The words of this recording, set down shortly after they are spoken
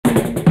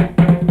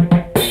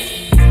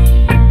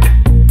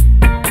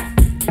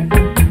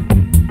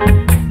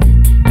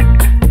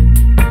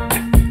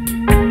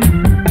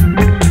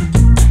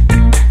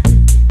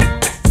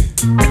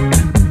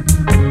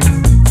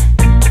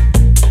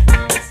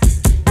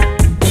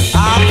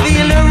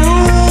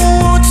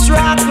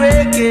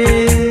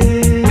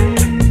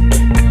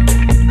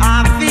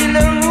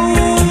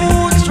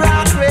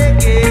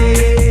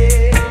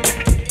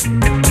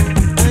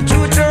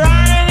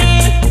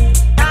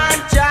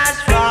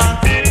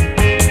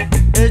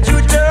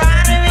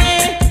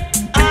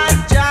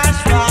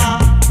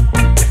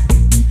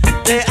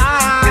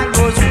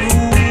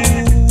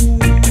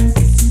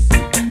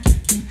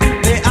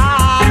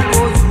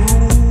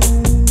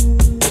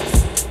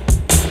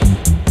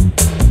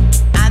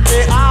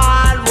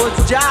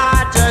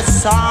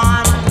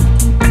son.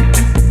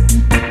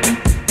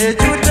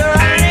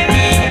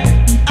 Deuteronomy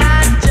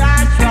and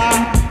Joshua.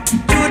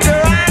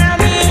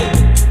 Deuteronomy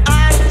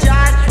and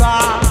Joshua.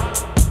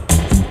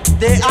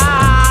 They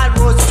all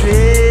was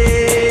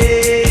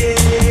straight.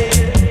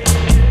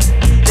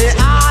 They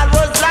all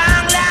was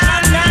long,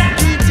 long, not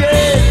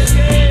detailed.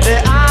 They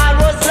all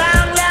was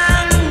long,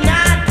 long,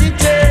 not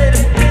detailed.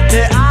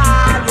 They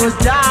all was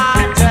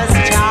daughter's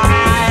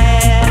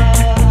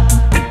child.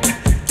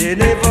 They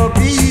never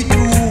be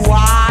too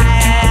wild.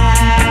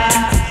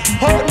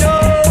 Oh no,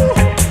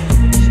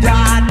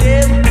 that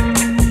them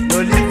no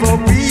live for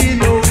be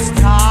no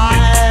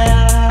style.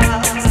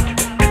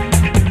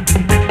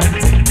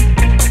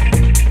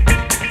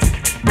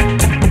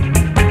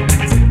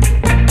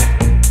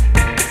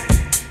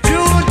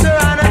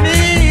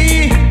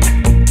 Deuteronomy,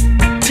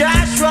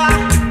 Joshua,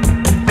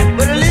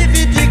 but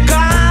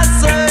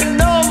Leviticus and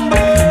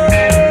number.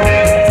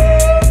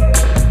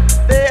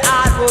 They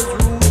all was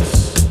roots.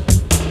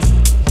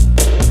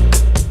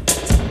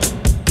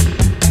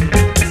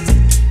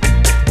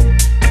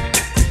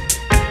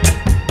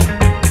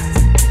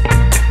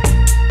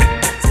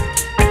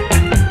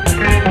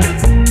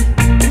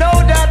 Know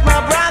that my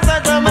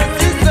brothers and my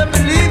sisters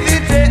believe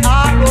it, they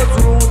all was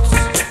roots.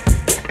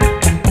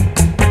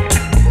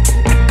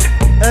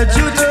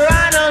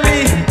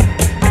 Deuteronomy,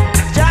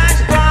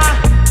 Joshua,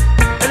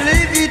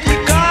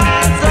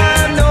 Leviticus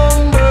and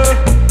number.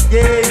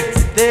 Yeah,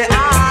 they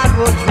all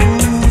was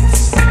roots.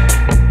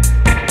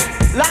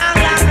 Long,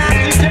 long, not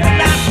the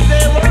dreadlocks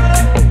they were.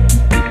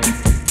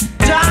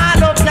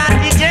 Tall up, not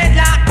the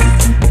dreadlocks.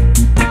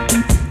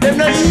 Them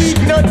no eat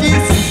no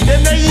this,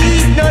 them no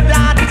eat no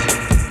that.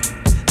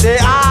 They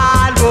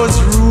all was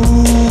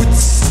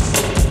roots.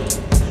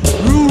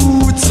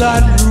 Roots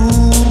and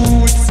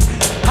roots.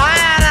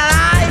 High and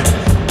high,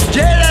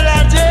 jail and a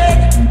jail.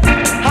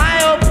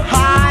 High up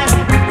high,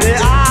 they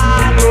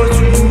all was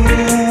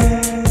roots.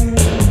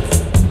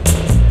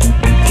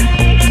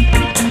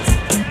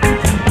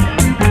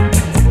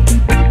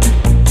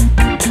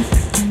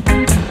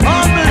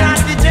 Humble not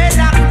the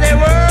dreadlocks they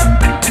were.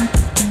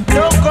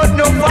 No cut,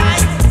 no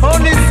fight.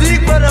 Only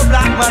seek for the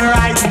black man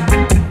right.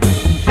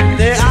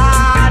 They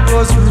all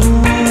was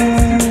roots.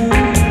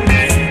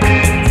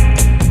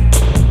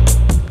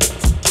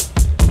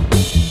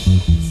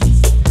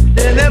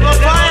 They never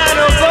fire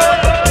no gun.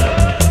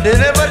 They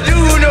never do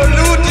no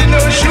looting,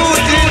 no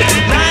shooting,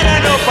 neither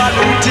no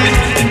polluting.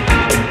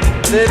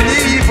 They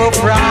live for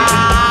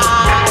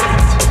pride.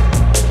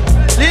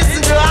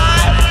 Listen to I.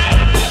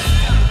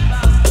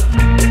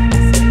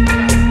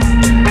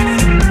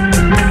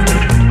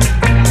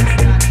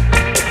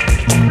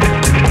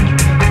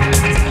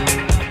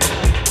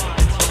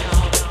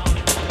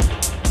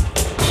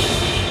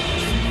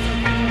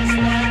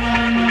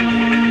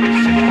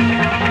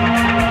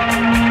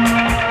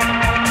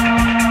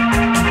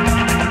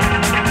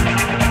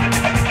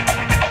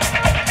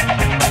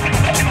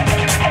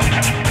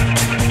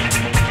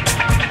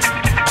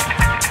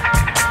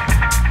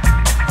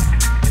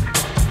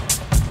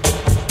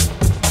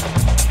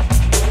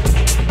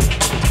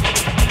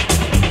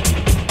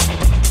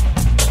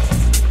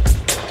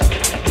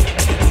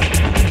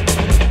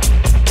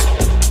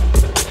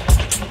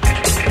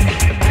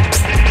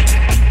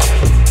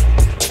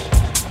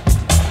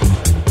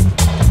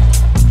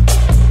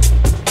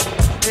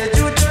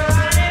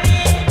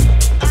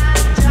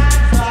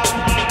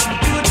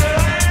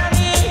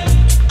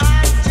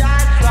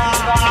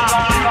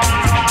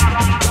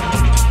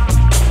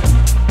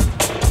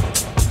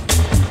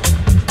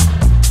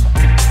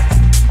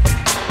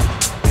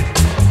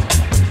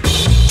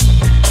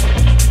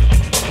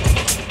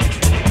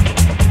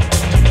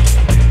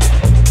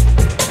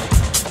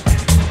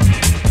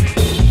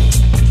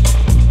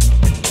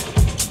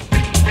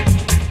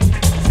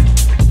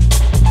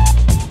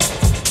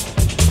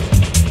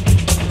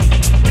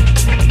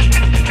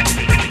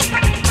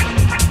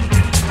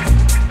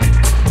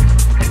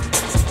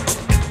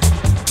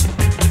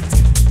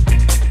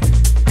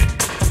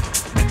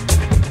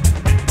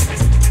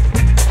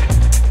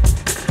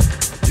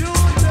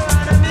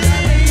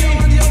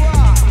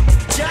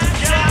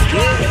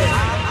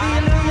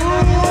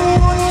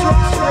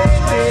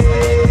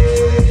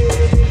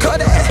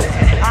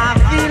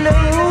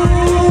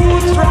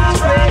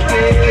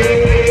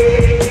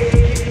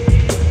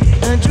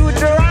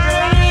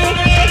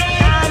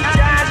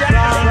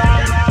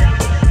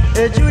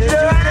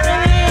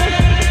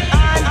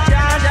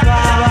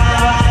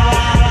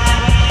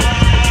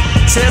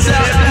 Say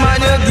black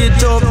man, you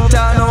get up,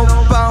 turn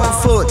up on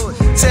foot.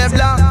 Say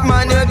black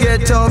man, you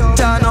get up,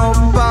 turn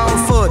up on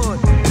foot.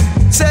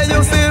 Say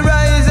you feel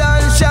rise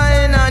and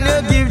shine and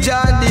you give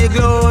Jah the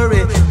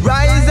glory.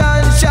 Rise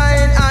and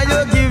shine and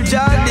you give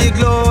Jah the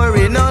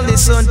glory. No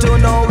listen to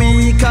no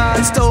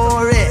weekend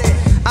story.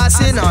 I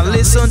say no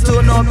listen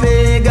to no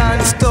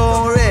pagan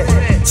story.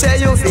 Say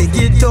you feel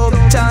get up,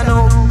 turn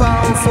up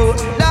on foot.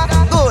 That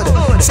good.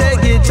 Say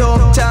get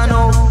up, turn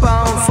up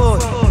on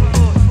foot.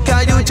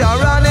 Can you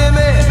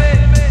Deuteronomy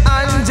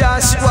and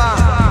Joshua?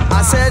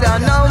 I said the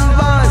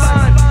numbers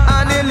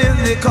and the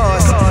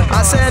Leviticus.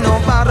 I said no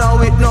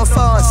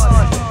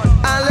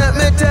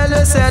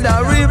said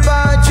a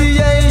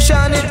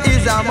repatriation it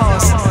is a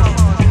must.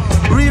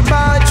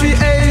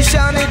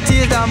 Repatriation it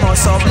is a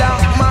must. So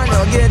black man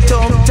you get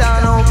up,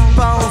 turn up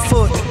on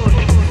foot.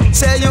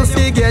 Say you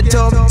fi get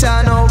up,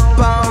 turn up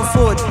on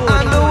foot.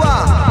 And do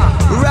what?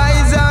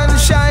 Rise and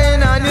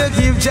shine and you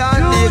give Jah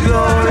the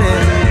glory.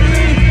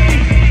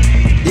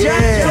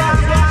 Yeah.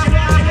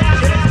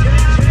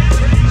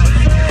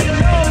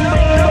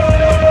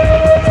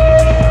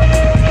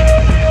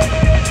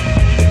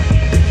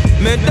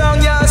 Me down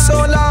here so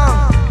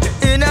long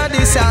in a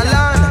this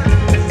land.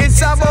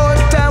 It's about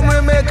time we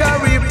make a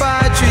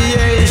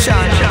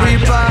repatriation.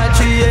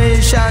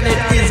 Repatriation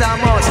it is a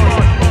must.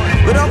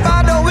 We don't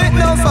bother with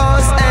no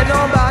fuss and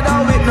no bother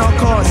with no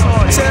cause.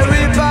 Say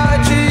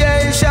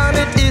repatriation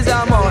it is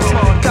a must.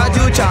 Cause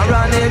you can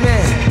run in me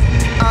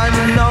and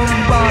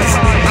numbers.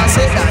 I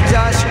say that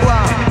Joshua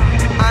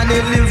and he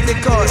lives the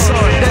cause.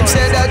 Them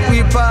say that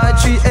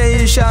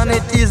repatriation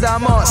it is a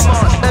must.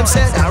 Them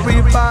say that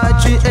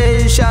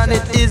repatriation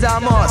it is a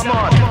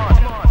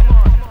must.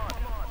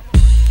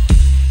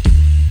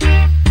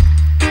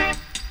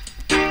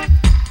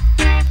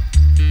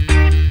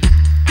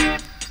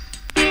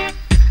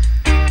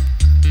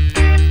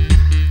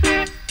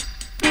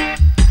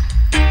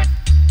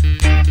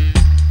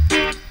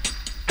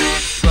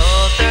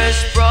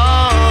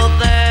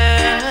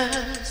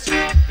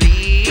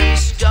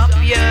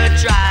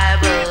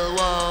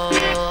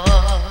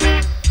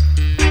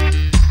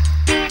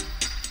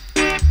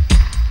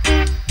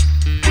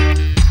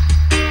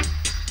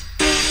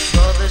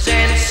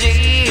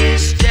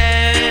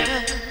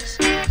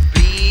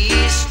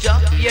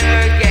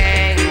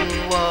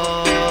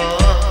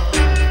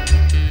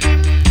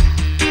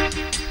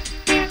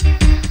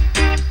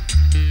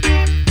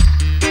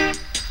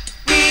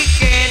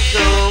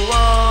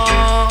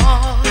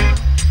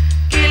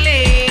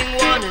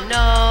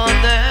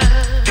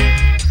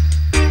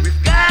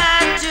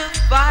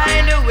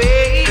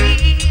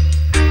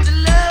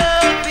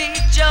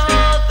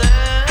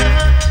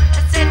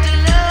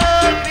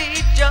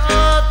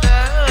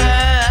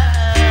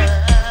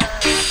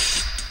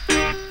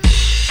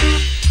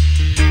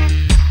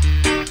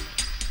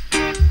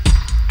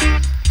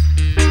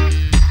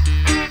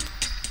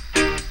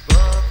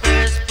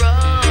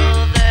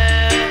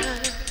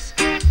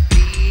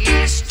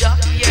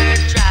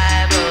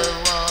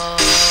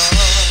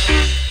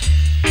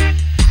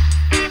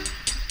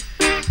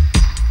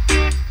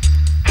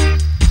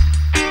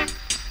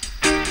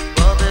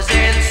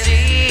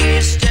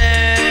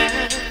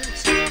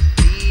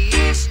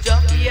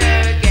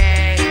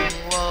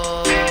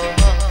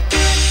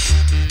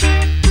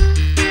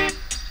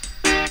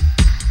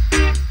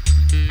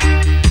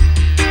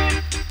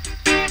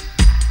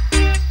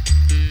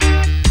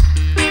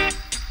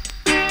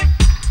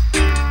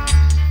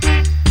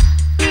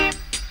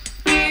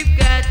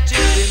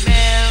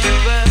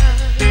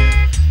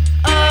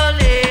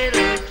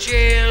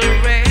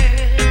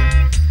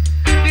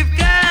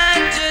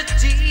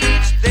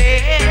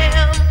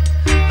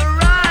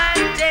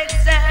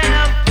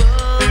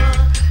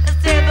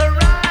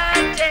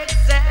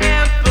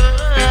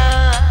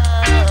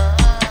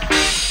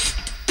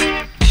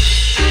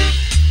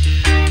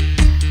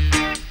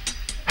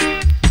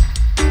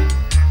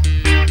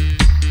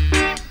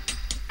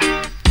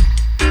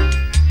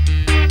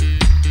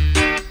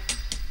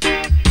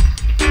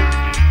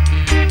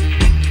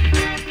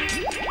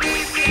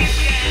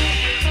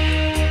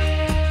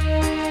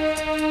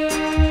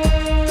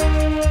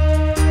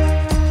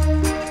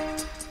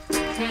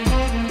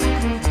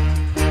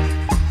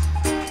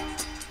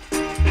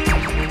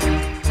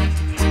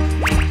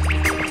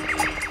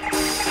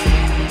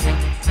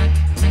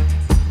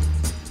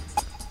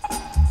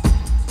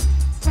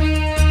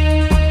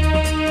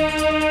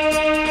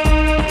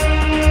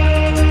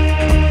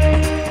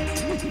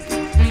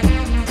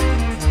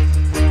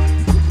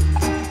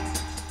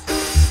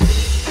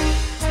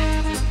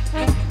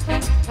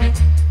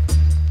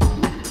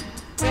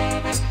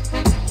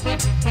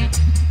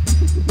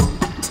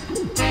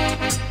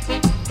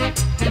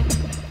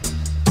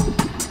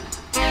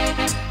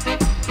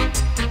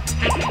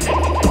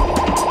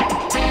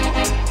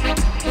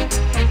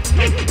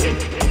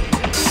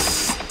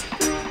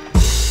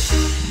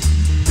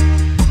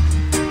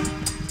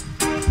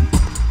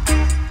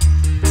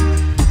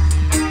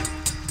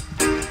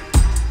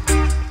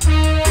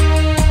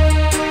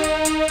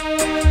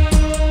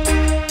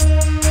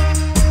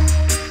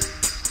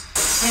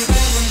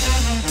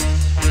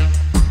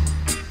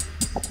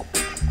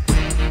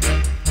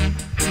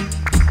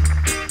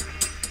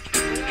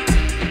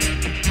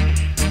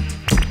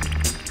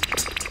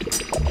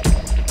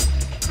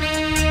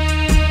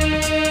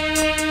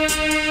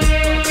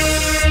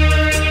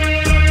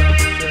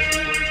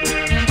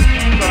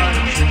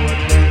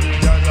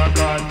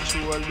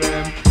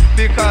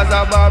 because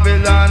of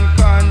Babylon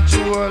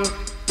control,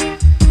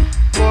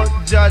 but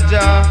Jah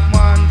Jah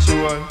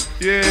control,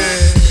 yeah.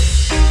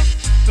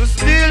 To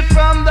steal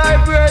from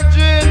thy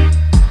brethren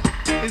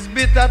is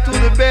bitter to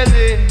the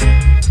belly,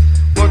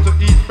 but to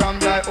eat from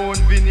thy own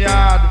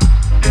vineyard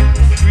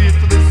is sweet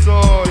to the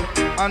soul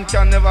and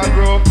can never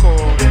grow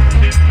cold.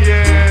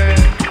 Yeah.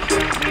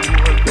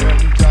 Hold them,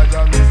 Jah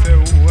Jah, me say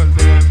hold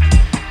them.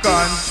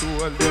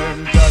 Control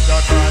them, Jah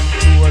Jah,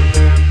 control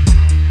them.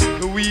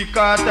 The weak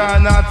heart are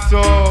not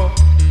so.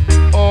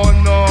 Oh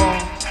no.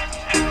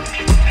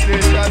 They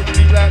shall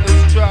be like the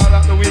straw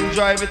that the wind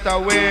drive it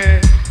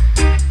away.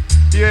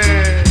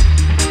 Yeah.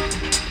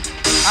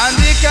 And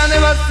they can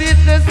never sit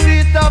the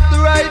seat of the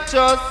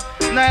righteous,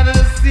 neither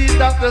the seat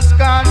of the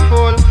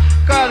scornful,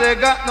 cause they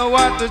got no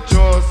one to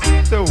trust.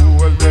 Say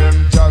hold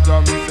them, Jah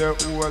Jah, me say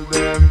hold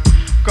them.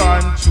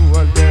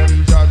 Control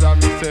them, Jah Jah,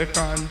 me say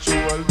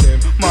control them.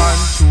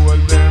 Control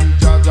them,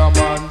 Jah Jah,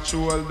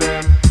 control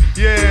them.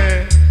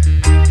 Yeah.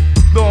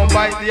 Don't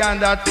bite the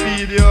hand that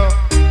feed you.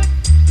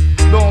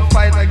 Don't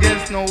fight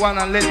against no one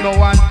and let no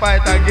one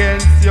fight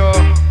against you.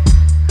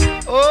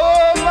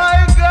 Oh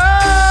my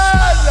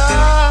God,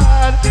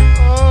 Lord.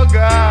 Oh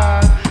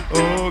God,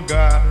 oh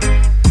God,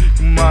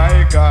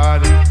 my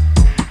God.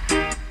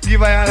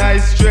 Give I and I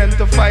strength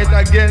to fight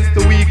against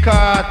the weak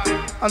heart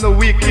and the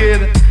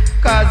wicked,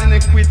 cause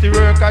iniquity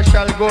worker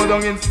shall go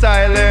down in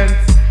silence.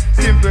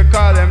 Simply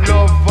call them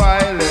love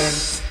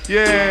violence.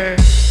 Yeah.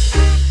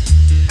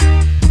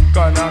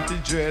 Cannot the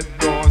dread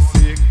don't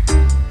sick.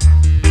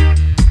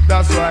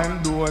 That's why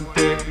I'm doing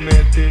take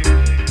medic.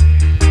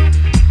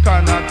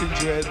 Cannot the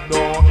dread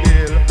don't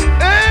ill.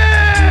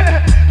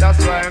 Hey! That's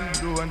why I'm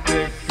doing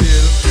take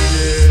pill.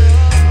 Yeah.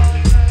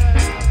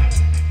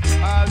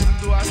 All him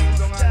do is sit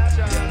down and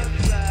chant.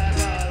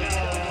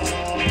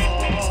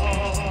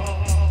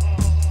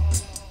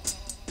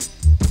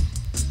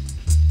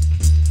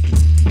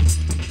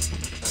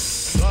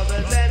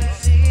 Brothers and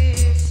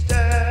sisters,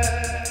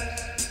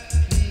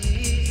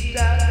 please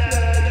stop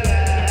the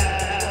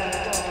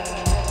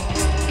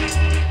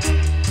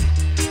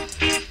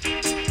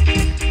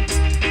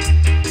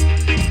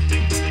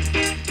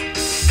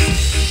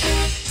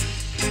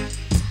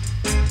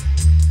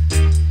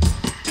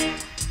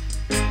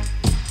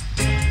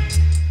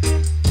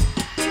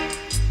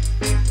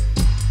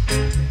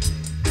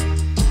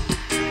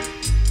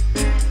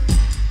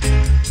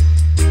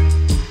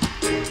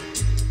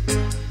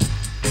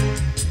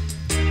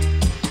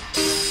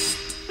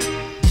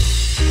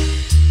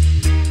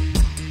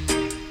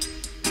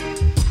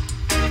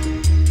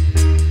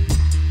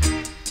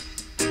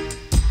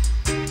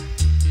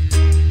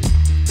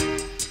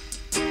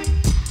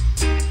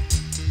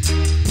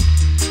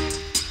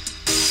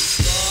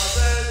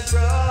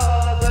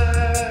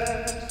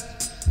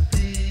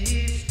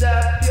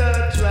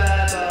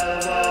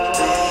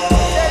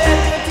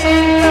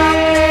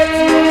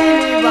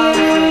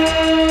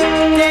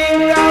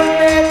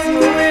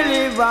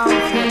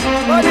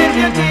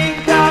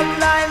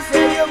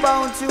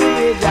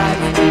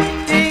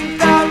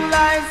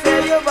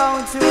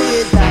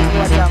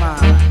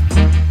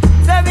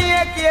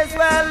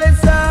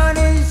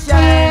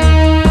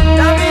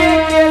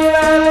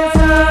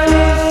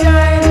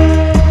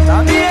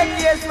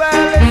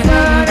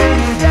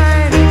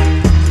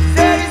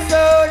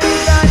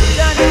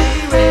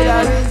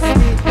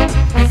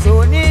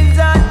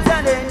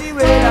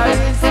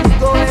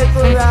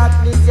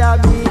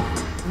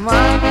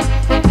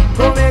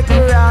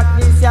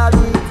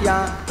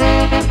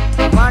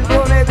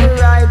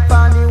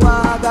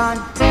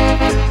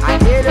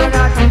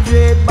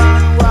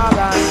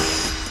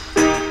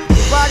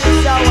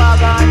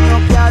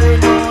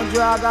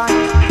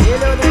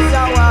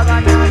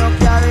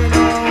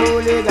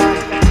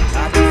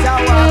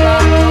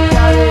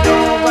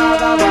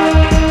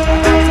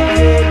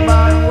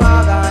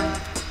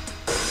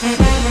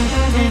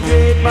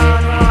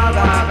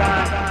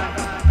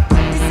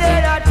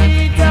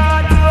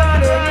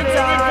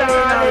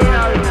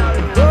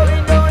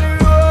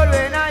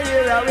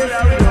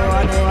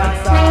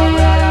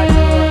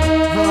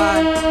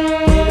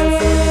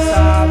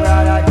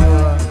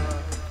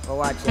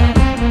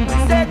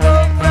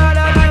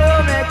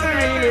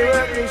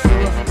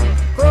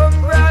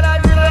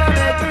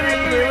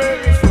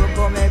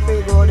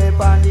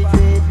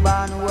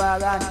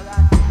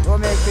Go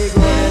make me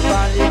go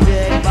the